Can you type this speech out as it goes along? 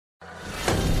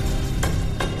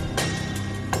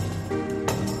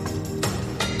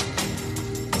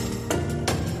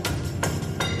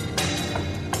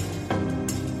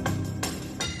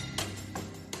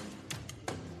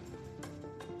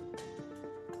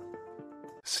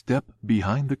Step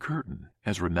behind the curtain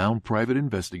as renowned private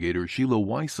investigator Sheila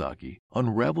Wysocki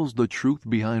unravels the truth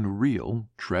behind real,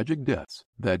 tragic deaths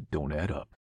that don't add up.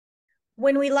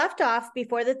 When we left off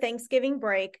before the Thanksgiving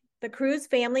break, the Cruz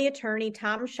family attorney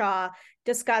Tom Shaw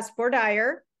discussed voir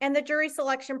dire and the jury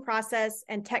selection process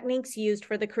and techniques used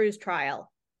for the Cruz trial.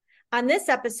 On this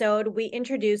episode, we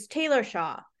introduced Taylor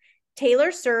Shaw.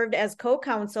 Taylor served as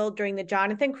co-counsel during the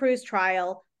Jonathan Cruz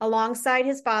trial alongside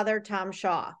his father, Tom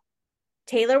Shaw.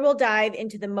 Taylor will dive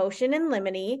into the motion in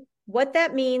limine, what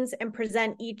that means, and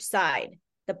present each side,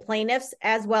 the plaintiff's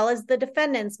as well as the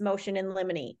defendant's motion in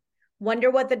limine. Wonder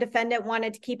what the defendant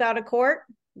wanted to keep out of court?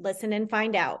 Listen and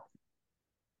find out.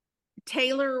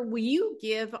 Taylor, will you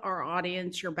give our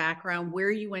audience your background,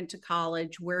 where you went to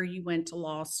college, where you went to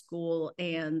law school,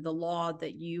 and the law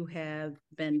that you have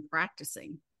been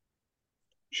practicing?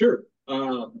 Sure.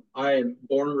 I am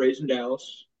born and raised in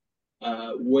Dallas.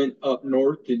 Went up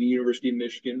north to the University of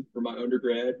Michigan for my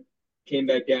undergrad. Came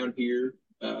back down here.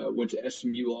 Went to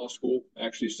SMU Law School.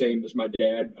 Actually, same as my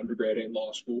dad, undergrad and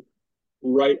law school.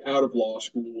 Right out of law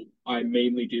school, I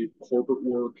mainly did corporate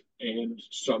work and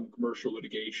some commercial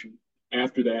litigation.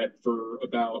 After that, for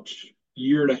about a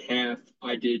year and a half,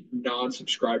 I did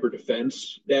non-subscriber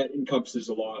defense. That encompasses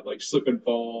a lot, like slip and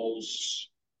falls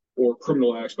or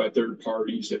criminal acts by third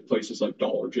parties at places like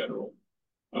Dollar General.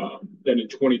 Then in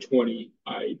 2020,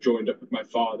 I joined up with my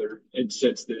father, and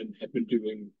since then have been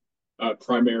doing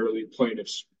primarily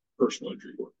plaintiff's personal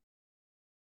injury work.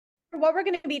 What we're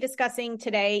going to be discussing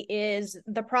today is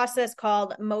the process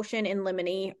called motion in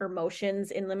limine or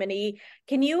motions in limine.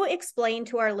 Can you explain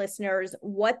to our listeners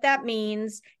what that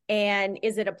means, and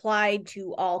is it applied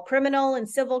to all criminal and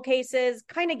civil cases?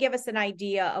 Kind of give us an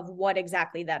idea of what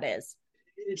exactly that is.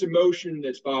 It's a motion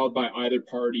that's filed by either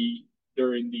party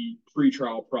during the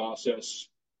pretrial process,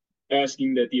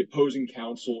 asking that the opposing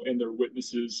counsel and their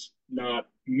witnesses not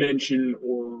mention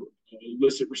or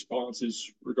elicit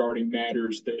responses regarding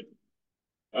matters that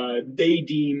they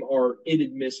deem are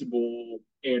inadmissible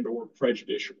and or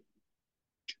prejudicial.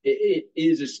 It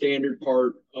is a standard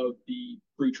part of the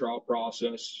pretrial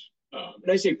process.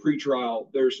 And I say pretrial,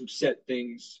 there are some set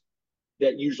things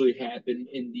that usually happen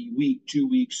in the week, 2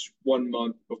 weeks, 1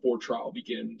 month before trial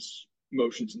begins,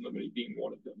 motions in limine being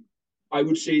one of them. I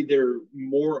would say they're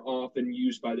more often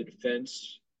used by the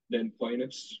defense than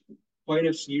plaintiffs.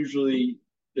 Plaintiffs usually,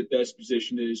 the best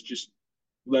position is just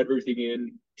let everything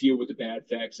in, deal with the bad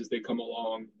facts as they come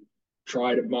along,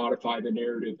 try to modify the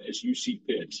narrative as you see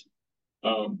fit.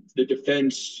 The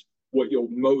defense, what you'll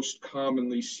most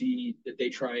commonly see that they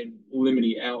try and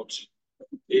limine out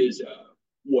is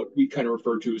what we kind of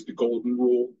refer to as the golden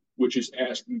rule, which is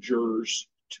asking jurors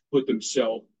to put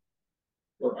themselves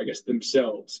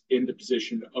in the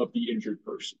position of the injured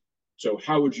person. So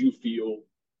how would you feel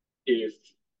if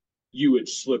you had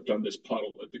slipped on this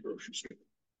puddle at the grocery store?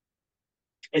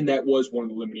 And that was one of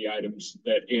the limine items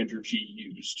that Andrew G.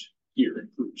 used here in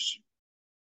Cruz.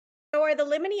 So are the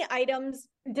limine items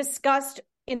discussed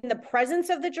in the presence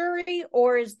of the jury,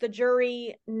 or is the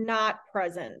jury not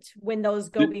present when those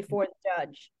go before the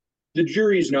judge? The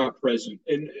jury is not present.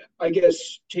 And I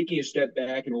guess taking a step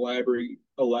back and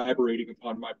elaborating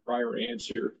upon my prior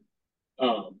answer,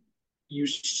 you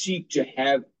seek to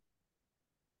have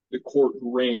the court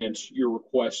grant your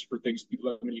request for things to be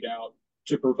limited out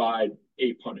to provide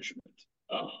a punishment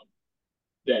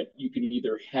that you can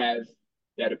either have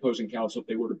that opposing counsel, if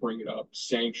they were to bring it up,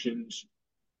 sanctioned,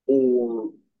 or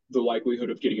the likelihood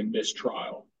of getting a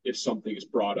mistrial if something is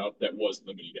brought up that was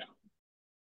limited out.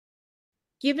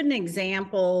 Give an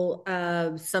example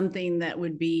of something that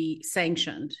would be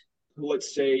sanctioned.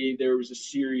 Let's say there was a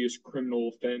serious criminal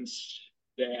offense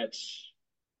that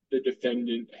the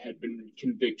defendant had been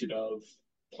convicted of.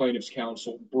 Plaintiff's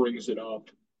counsel brings it up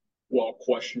while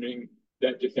questioning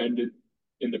that defendant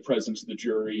in the presence of the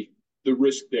jury. The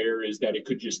risk there is that it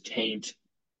could just taint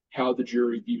how the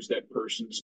jury views that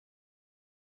person's.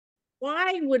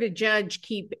 Why would a judge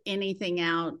keep anything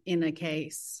out in a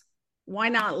case? Why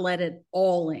not let it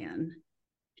all in?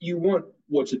 You want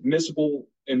what's admissible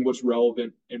and what's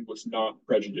relevant and what's not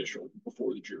prejudicial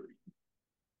before the jury.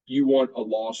 You want a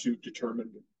lawsuit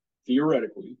determined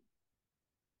theoretically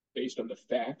based on the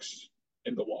facts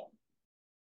and the law.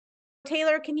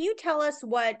 Taylor, can you tell us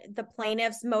what the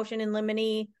plaintiff's motion in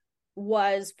limine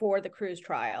was for the Cruz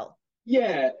trial?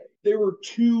 Yeah, there were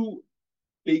two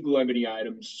big limine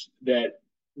items that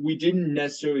we didn't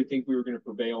necessarily think we were going to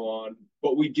prevail on,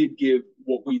 but we did give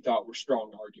what we thought were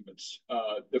strong arguments.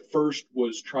 The first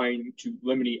was trying to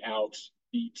limine out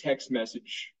the text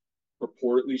message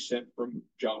purportedly sent from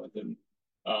Jonathan,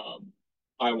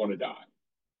 I want to die.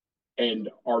 And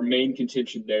our main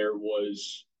contention there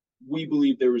was we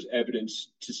believe there was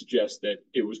evidence to suggest that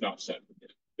it was not sent from him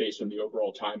based on the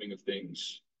overall timing of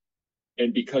things.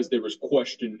 And because there was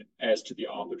question as to the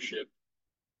authorship,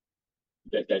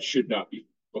 that should not be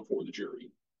before the jury.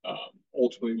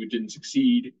 Ultimately, we didn't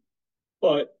succeed,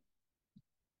 but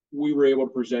we were able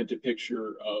to present a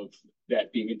picture of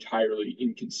that being entirely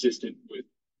inconsistent with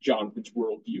Jonathan's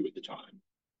worldview at the time.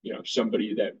 You know,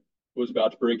 somebody that was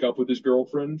about to break up with his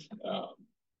girlfriend,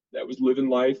 that was living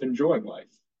life, enjoying life.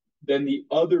 Then the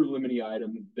other limine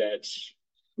item that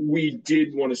we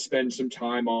did want to spend some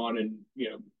time on and,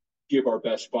 give our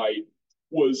best fight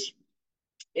was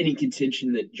any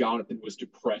contention that Jonathan was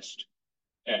depressed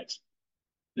at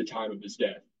the time of his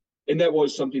death. And that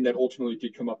was something that ultimately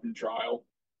did come up in trial.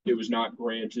 It was not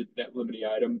granted, that limine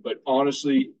item, but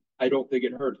honestly, I don't think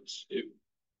it hurt us.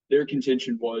 Their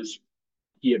contention was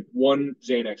he had one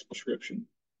Xanax prescription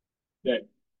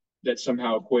that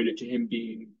somehow equated to him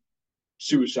being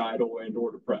suicidal and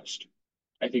or depressed.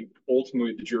 I think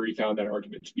ultimately the jury found that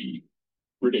argument to be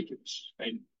ridiculous.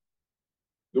 And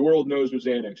the world knows what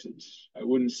Xanax is. I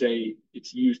wouldn't say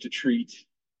it's used to treat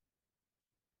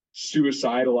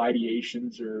suicidal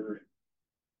ideations or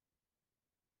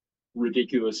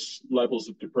ridiculous levels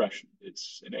of depression.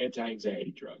 It's an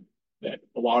anti-anxiety drug that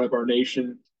a lot of our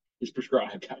nation is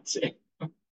prescribed, I'd say.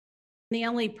 The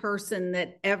only person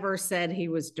that ever said he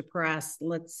was depressed,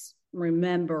 let's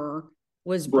remember,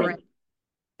 was Brent.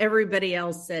 Everybody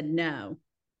else said no.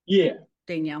 Yeah.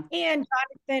 Danielle. And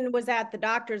Jonathan was at the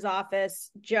doctor's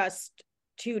office just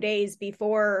 2 days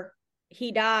before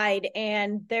he died,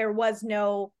 and there was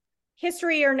no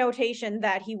history or notation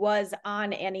that he was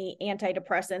on any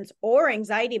antidepressants or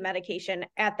anxiety medication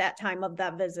at that time of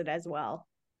that visit as well.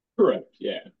 Correct,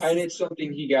 yeah. And it's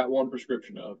something he got one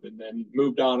prescription of and then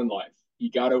moved on in life. He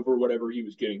got over whatever he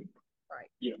was getting,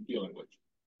 dealing with.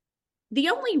 The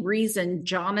only reason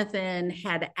Jonathan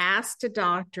had asked a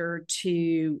doctor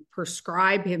to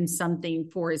prescribe him something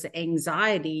for his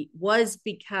anxiety was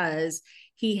because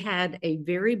he had a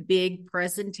very big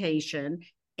presentation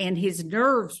and his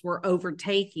nerves were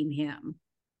overtaking him.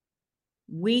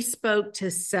 We spoke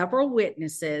to several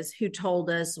witnesses who told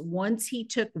us once he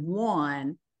took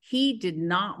one, he did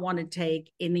not want to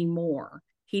take any more.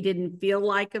 He didn't feel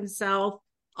like himself.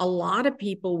 A lot of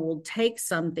people will take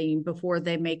something before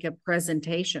they make a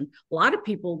presentation. A lot of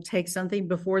people take something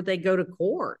before they go to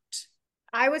court.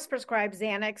 I was prescribed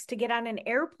Xanax to get on an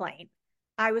airplane.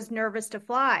 I was nervous to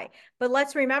fly. But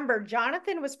let's remember,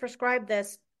 Jonathan was prescribed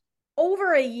this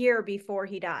over a year before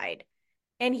he died.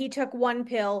 And he took one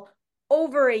pill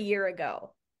over a year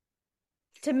ago.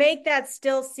 To make that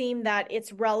still seem that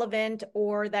it's relevant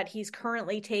or that he's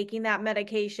currently taking that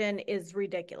medication is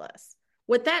ridiculous.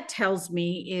 What that tells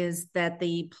me is that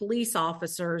the police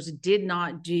officers did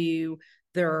not do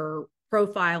their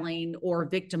profiling or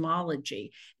victimology.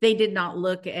 They did not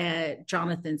look at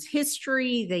Jonathan's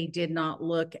history. They did not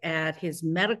look at his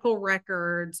medical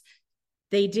records.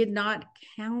 They did not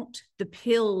count the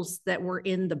pills that were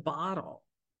in the bottle.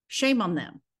 Shame on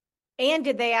them. And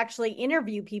did they actually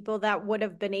interview people that would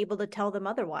have been able to tell them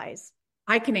otherwise?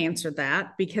 I can answer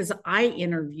that because I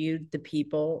interviewed the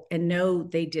people and no,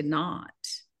 they did not.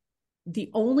 The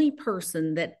only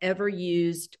person that ever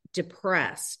used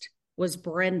depressed was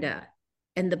Brenda,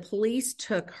 and the police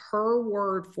took her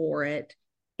word for it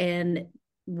and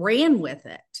ran with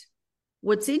it.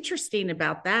 What's interesting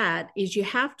about that is you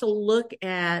have to look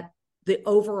at the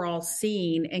overall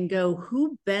scene and go,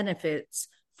 who benefits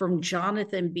from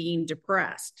Jonathan being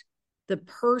depressed? The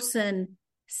person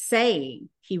saying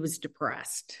he was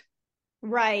depressed.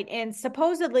 Right. And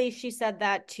supposedly she said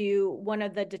that to one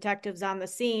of the detectives on the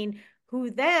scene,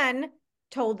 who then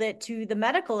told it to the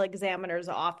medical examiner's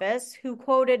office, who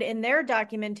quoted in their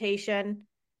documentation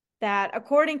that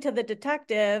according to the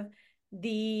detective,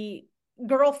 the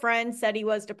girlfriend said he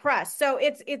was depressed. So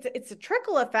it's a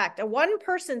trickle effect. One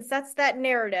person sets that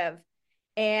narrative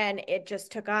and it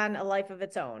just took on a life of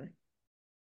its own.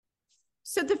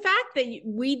 So the fact that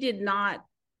we did not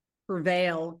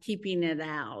prevail keeping it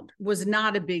out was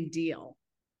not a big deal.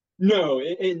 No,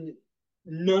 and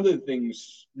none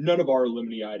of our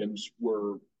limine items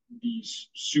were these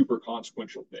super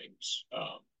consequential things.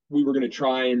 We were going to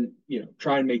try and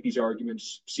make these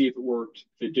arguments, see if it worked.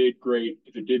 If it did, great.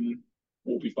 If it didn't,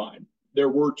 we'll be fine. There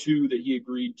were two that he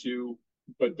agreed to,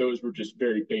 but those were just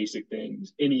very basic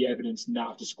things. Any evidence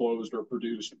not disclosed or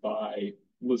produced by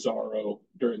Lazaro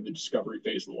during the discovery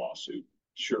phase of the lawsuit.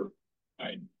 Sure.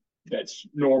 That's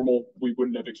normal. We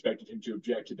wouldn't have expected him to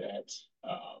object to that.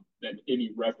 Then any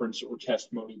reference or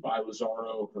testimony by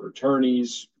Lazaro, her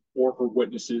attorneys, or her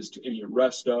witnesses to any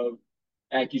arrest of,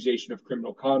 accusation of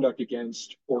criminal conduct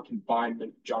against or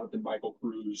confinement of Jonathan Michael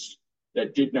Cruz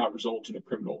that did not result in a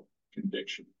criminal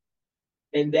conviction.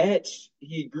 And that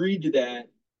he agreed to that.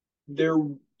 There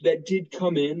that did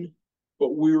come in,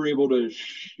 but we were able to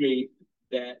shape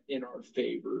that in our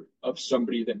favor of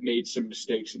somebody that made some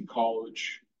mistakes in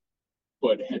college,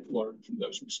 but had learned from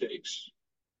those mistakes.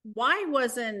 Why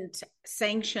wasn't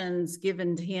sanctions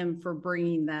given to him for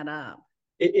bringing that up?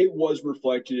 It was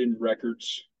reflected in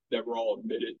records that were all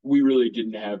admitted. We really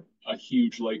didn't have a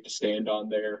huge leg to stand on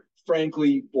there.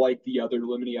 Frankly, like the other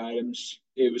limine items,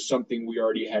 it was something we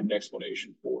already had an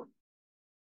explanation for.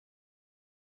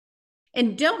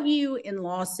 And don't you in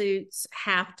lawsuits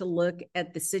have to look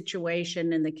at the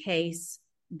situation in the case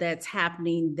that's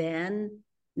happening then,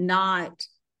 not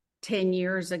 10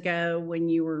 years ago when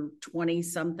you were 20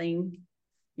 something,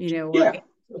 Yeah,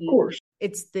 of course.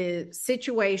 It's the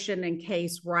situation and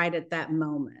case right at that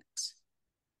moment.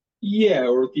 Yeah,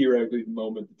 or theoretically the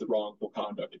moment that the wrongful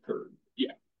conduct occurred.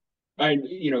 Yeah.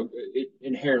 It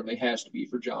inherently has to be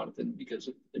for Jonathan because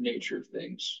of the nature of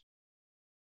things.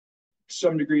 To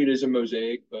some degree, it is a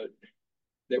mosaic, but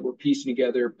that we're piecing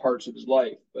together parts of his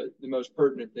life. But the most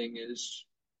pertinent thing is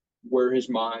where his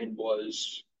mind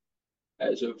was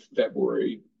as of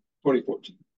February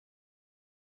 2014.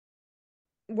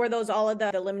 Were those all of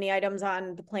the limine items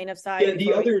on the plaintiff's side? Yeah,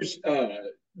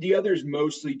 the others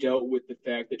mostly dealt with the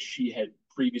fact that she had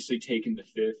previously taken the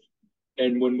fifth.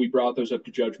 And when we brought those up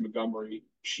to Judge Montgomery,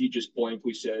 she just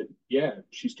blankly said, yeah,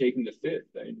 she's taking the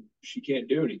fifth and she can't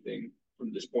do anything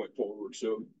from this point forward.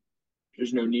 So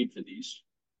there's no need for these.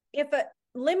 If a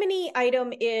limine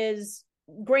item is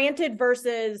granted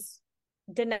versus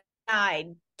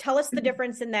denied, tell us the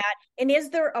difference in that. And is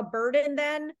there a burden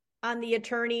then on the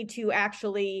attorney to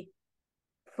actually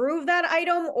prove that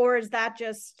item, or is that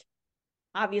just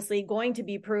obviously going to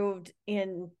be proved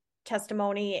in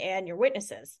testimony and your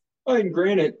witnesses? And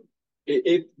granted,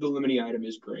 if the limine item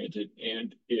is granted,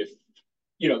 and if,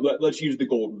 let's use the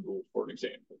golden rule for an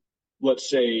example. Let's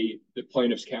say the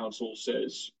plaintiff's counsel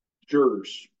says,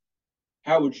 jurors,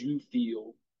 how would you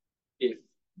feel if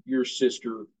your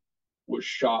sister was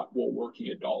shot while working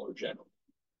at Dollar General?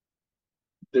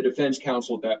 The defense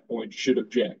counsel at that point should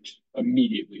object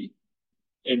immediately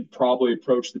and probably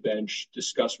approach the bench,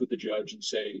 discuss with the judge, and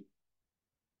say,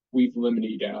 we've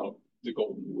limited out the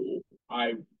golden rule.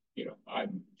 I'm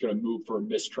going to move for a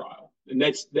mistrial. And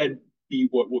that'd be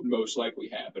what would most likely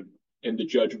happen. And the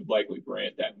judge would likely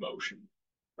grant that motion.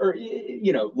 Or,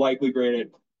 likely grant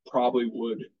it, probably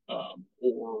would,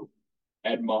 or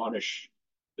admonish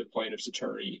the plaintiff's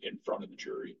attorney in front of the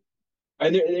jury.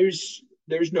 And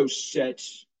there's no set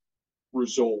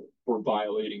result for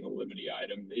violating a limine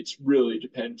item. It really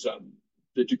depends on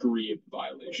the degree of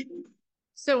violation.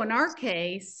 So in our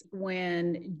case,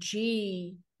 when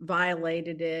G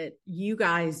violated it, you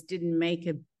guys didn't make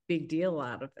a big deal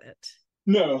out of it.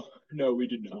 No, we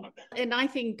did not. And I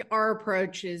think our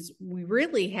approach is we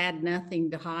really had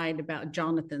nothing to hide about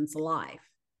Jonathan's life.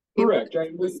 Correct.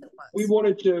 We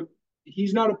wanted to,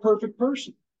 he's not a perfect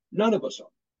person. None of us are.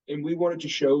 And we wanted to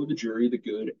show the jury the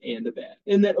good and the bad.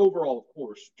 And that overall, of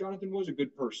course, Jonathan was a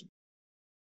good person.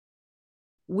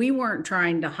 We weren't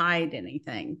trying to hide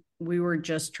anything. We were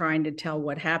just trying to tell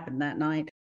what happened that night.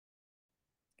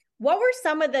 What were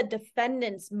some of the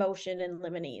defendant's motion in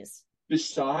limines?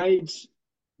 Besides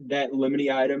that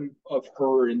limine item of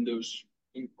her in those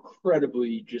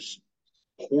incredibly just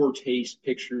poor taste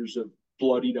pictures of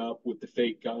bloodied up with the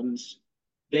fake guns,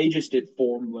 they just did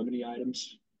form limine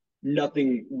items.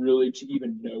 Nothing really to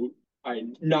even note.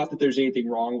 Not that there's anything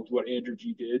wrong with what Andrew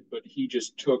G did, but he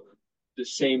just took the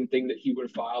same thing that he would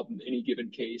have filed in any given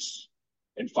case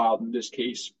and filed in this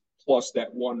case, plus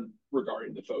that one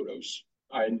regarding the photos.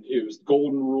 It was the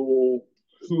golden rule,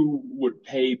 who would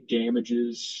pay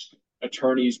damages,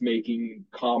 attorneys making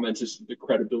comments as to the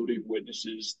credibility of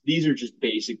witnesses. These are just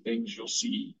basic things you'll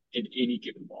see in any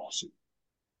given lawsuit.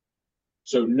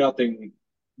 So nothing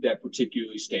that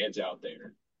particularly stands out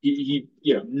there. He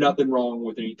nothing wrong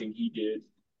with anything he did.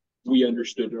 We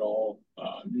understood it all.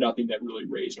 Nothing that really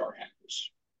raised our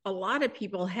hackles. A lot of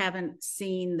people haven't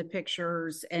seen the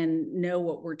pictures and know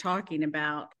what we're talking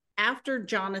about. After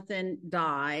Jonathan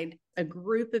died, a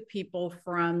group of people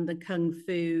from the Kung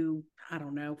Fu,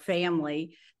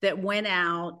 family that went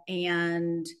out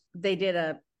and they did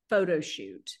a photo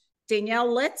shoot.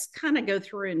 Danielle, let's kind of go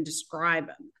through and describe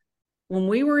them. When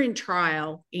we were in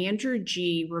trial, Andrew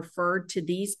G referred to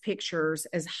these pictures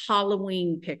as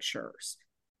Halloween pictures.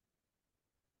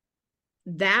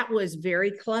 That was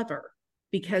very clever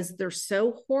because they're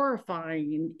so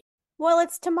horrifying. Well,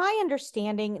 it's to my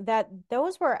understanding that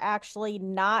those were actually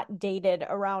not dated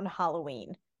around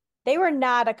Halloween. They were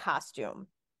not a costume.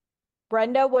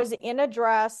 Brenda was in a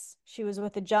dress. She was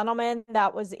with a gentleman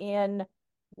that was in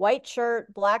white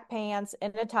shirt, black pants,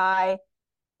 and a tie,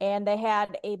 and they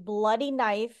had a bloody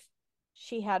knife.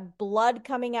 She had blood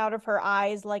coming out of her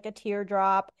eyes like a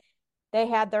teardrop. They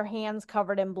had their hands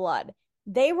covered in blood.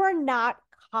 They were not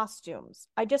costumes.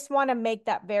 I just want to make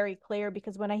that very clear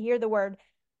because when I hear the word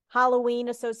Halloween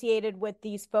associated with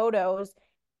these photos,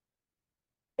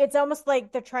 it's almost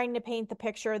like they're trying to paint the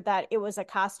picture that it was a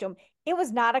costume. It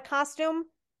was not a costume.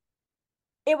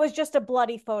 It was just a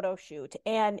bloody photo shoot,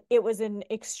 and it was in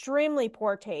extremely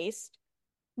poor taste,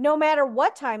 no matter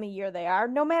what time of year they are,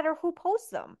 no matter who posts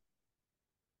them.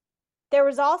 There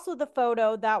was also the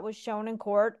photo that was shown in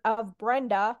court of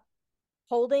Brenda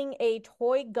holding a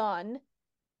toy gun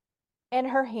and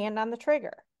her hand on the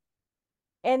trigger.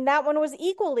 And that one was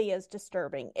equally as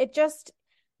disturbing. It just,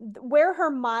 where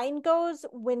her mind goes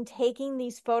when taking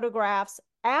these photographs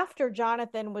after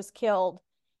Jonathan was killed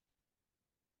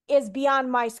is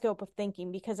beyond my scope of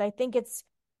thinking because I think it's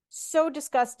so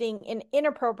disgusting and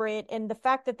inappropriate. And the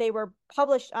fact that they were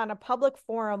published on a public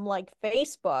forum like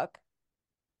Facebook,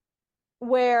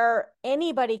 where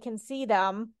anybody can see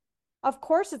them, of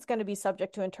course it's going to be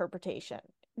subject to interpretation.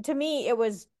 To me, it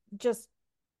was just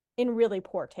in really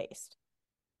poor taste.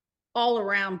 All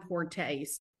around poor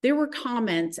taste. There were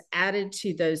comments added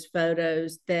to those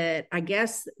photos that I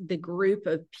guess the group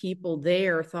of people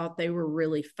there thought they were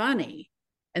really funny.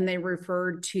 And they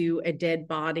referred to a dead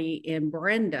body in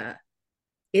Brenda.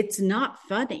 It's not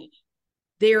funny.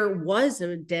 There was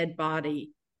a dead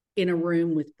body in a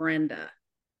room with Brenda,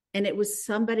 and it was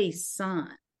somebody's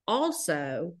son.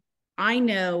 Also, I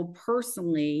know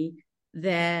personally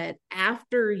that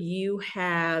after you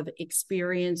have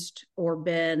experienced or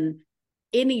been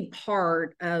any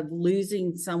part of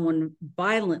losing someone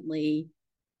violently,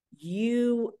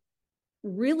 you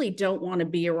really don't want to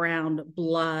be around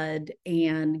blood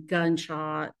and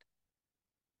gunshot,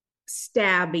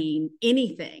 stabbing,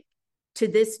 anything. To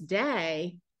this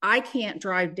day, I can't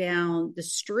drive down the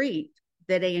street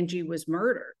that Angie was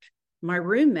murdered, my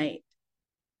roommate.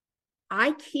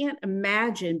 I can't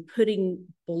imagine putting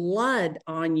blood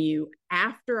on you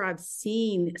after I've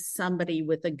seen somebody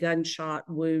with a gunshot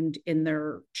wound in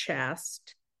their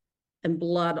chest and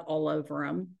blood all over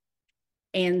them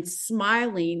and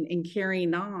smiling and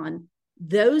carrying on.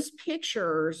 Those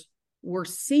pictures were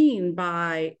seen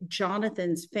by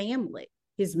Jonathan's family,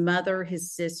 his mother,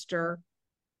 his sister.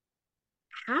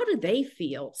 How do they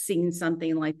feel seeing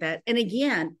something like that? And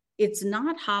again, it's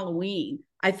not Halloween.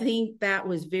 I think that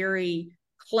was very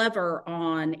clever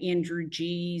on Andrew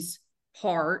G's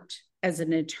part as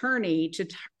an attorney to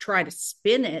try to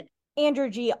spin it. Andrew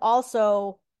G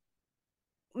also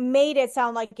made it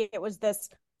sound like it was this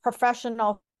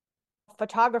professional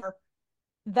photographer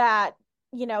that,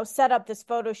 you know, set up this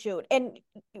photo shoot. And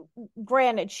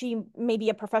granted, she may be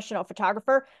a professional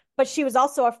photographer, but she was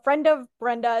also a friend of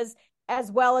Brenda's as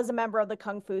well as a member of the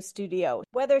Kung Fu studio.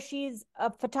 Whether she's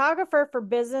a photographer for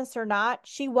business or not,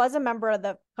 she was a member of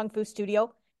the Kung Fu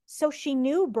studio. So she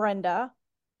knew Brenda,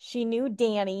 she knew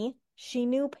Danny, she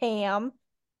knew Pam,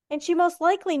 and she most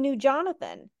likely knew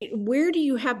Jonathan. Where do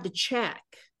you have the check?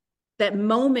 That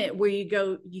moment where you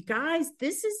go, you guys,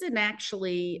 this isn't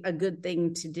actually a good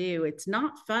thing to do. It's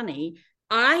not funny.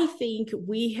 I think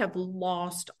we have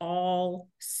lost all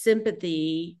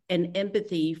sympathy and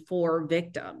empathy for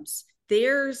victims.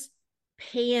 There's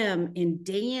Pam and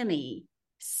Danny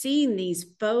seeing these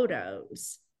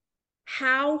photos.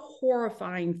 How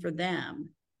horrifying for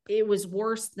them. It was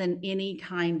worse than any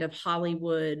kind of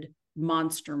Hollywood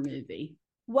monster movie.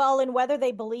 Well, and whether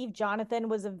they believe Jonathan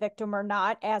was a victim or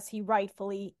not, as he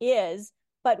rightfully is,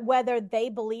 but whether they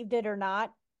believed it or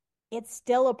not, it's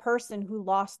still a person who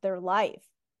lost their life.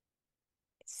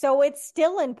 So it's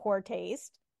still in poor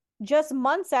taste, just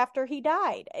months after he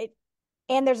died.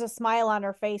 And there's a smile on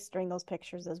her face during those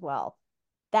pictures as well.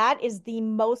 That is the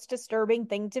most disturbing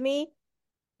thing to me,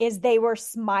 is they were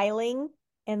smiling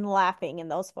and laughing in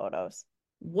those photos.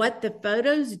 What the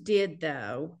photos did,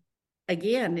 though,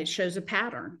 again, it shows a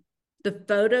pattern. The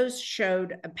photos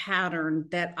showed a pattern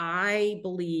that I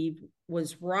believe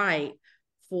was right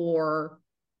for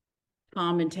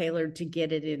Tom and Taylor to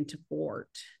get it into court.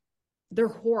 They're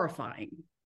horrifying.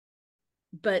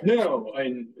 But no,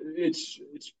 and it's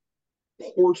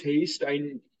poor taste.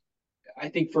 I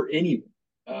think for anyone,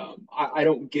 I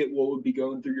don't get what would be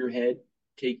going through your head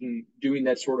doing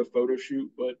that sort of photo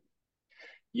shoot, but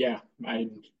yeah, I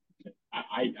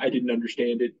didn't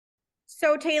understand it.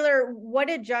 So Taylor, what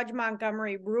did Judge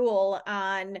Montgomery rule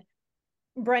on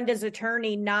Brenda's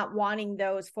attorney not wanting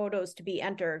those photos to be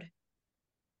entered?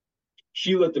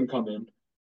 She let them come in.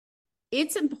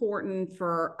 It's important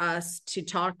for us to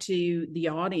talk to the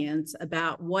audience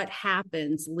about what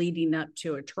happens leading up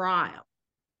to a trial.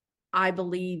 I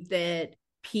believe that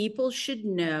people should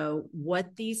know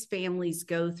what these families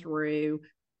go through,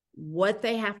 what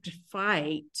they have to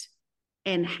fight,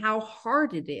 and how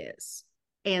hard it is.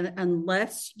 And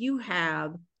unless you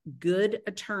have good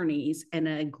attorneys and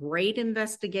a great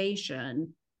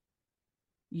investigation,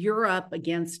 you're up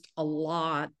against a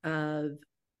lot of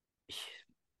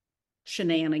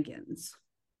shenanigans.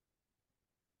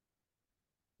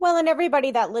 Well, and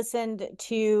everybody that listened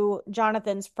to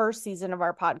Jonathan's first season of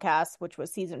our podcast, which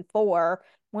was season 4,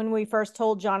 when we first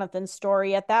told Jonathan's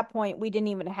story, at that point, we didn't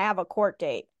even have a court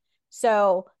date.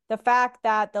 So the fact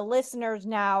that the listeners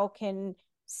now can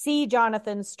see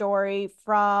Jonathan's story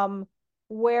from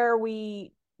where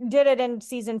we did it in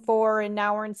season 4 and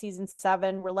now we're in season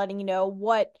 7, we're letting you know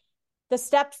what the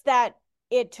steps that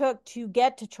it took to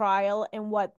get to trial and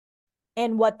what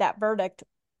that verdict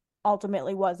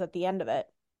ultimately was at the end of it.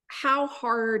 How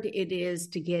hard it is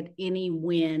to get any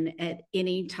win at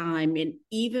any time. And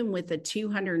even with a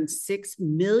 $206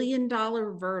 million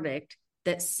verdict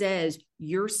that says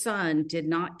your son did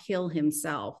not kill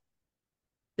himself,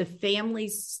 the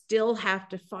families still have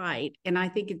to fight. And I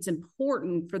think it's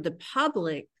important for the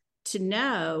public to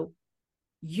know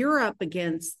you're up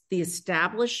against the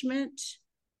establishment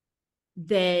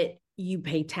that you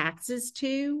pay taxes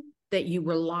to, that you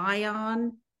rely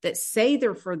on, that say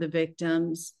they're for the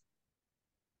victims.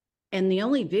 And the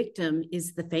only victim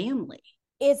is the family.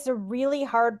 It's a really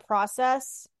hard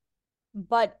process,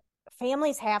 but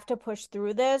families have to push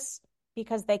through this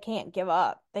because they can't give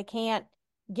up. They can't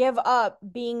give up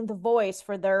being the voice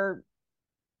for their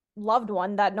loved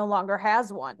one that no longer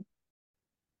has one.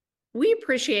 We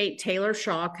appreciate Taylor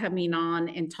Shaw coming on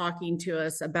and talking to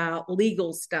us about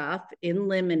legal stuff in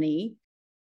Limine.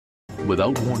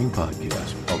 Without Warning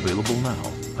podcast, available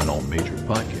now on all major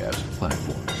podcast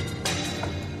platforms.